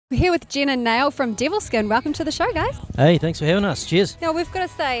We're here with Jen and Nail from Devilskin. Welcome to the show, guys. Hey, thanks for having us. Cheers. Now, we've got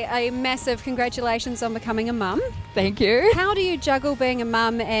to say a massive congratulations on becoming a mum. Thank you. How do you juggle being a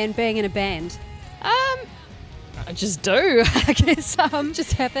mum and being in a band? I just do, I guess.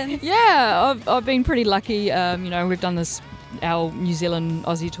 Just happens. Yeah, I've been pretty lucky. We've done our New Zealand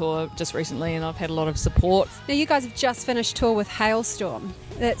Aussie tour just recently, and I've had a lot of support. Now, you guys have just finished tour with Hailstorm.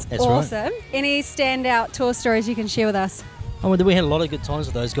 That's Right. awesome. Any standout tour stories you can share with us? Oh, well, we had a lot of good times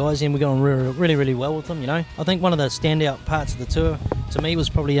with those guys, and we got on really, really well with them. I think one of the standout parts of the tour to me was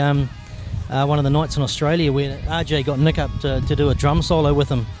probably one of the nights in Australia where RJ got Nick up to do a drum solo with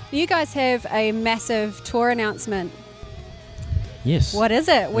him. You guys have a massive tour announcement. Yes. What is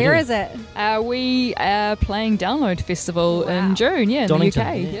it? Where is it? We are playing Download Festival Wow. in June, in Donington,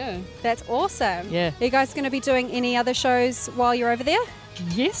 the UK. yeah. That's awesome. Yeah. Are you guys going to be doing any other shows while you're over there?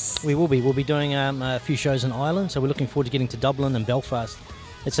 Yes. We will be. We'll be doing a few shows in Ireland, so we're looking forward to getting to Dublin and Belfast.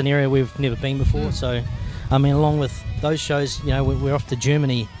 It's an area we've never been before, so along with those shows, we're off to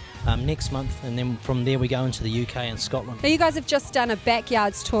Germany next month, and then from there we go into the UK and Scotland. Now, you guys have just done a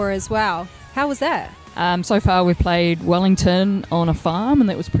Backyards tour as well. How was that? So far we've played Wellington on a farm, and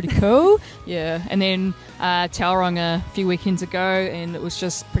that was pretty cool. Yeah, and then Tauranga a few weekends ago, and it was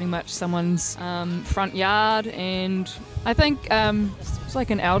just pretty much someone's front yard, and I think it's like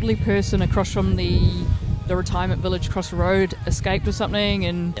an elderly person across from the retirement village across the road escaped or something,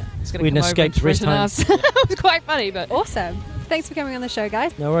 and it's going to come over and threaten us. It was quite funny, but Awesome. Thanks for coming on the show,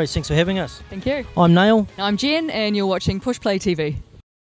 guys. No worries. Thanks for having us. thank you. I'm Nail. I'm Jen, and you're watching Push Play TV.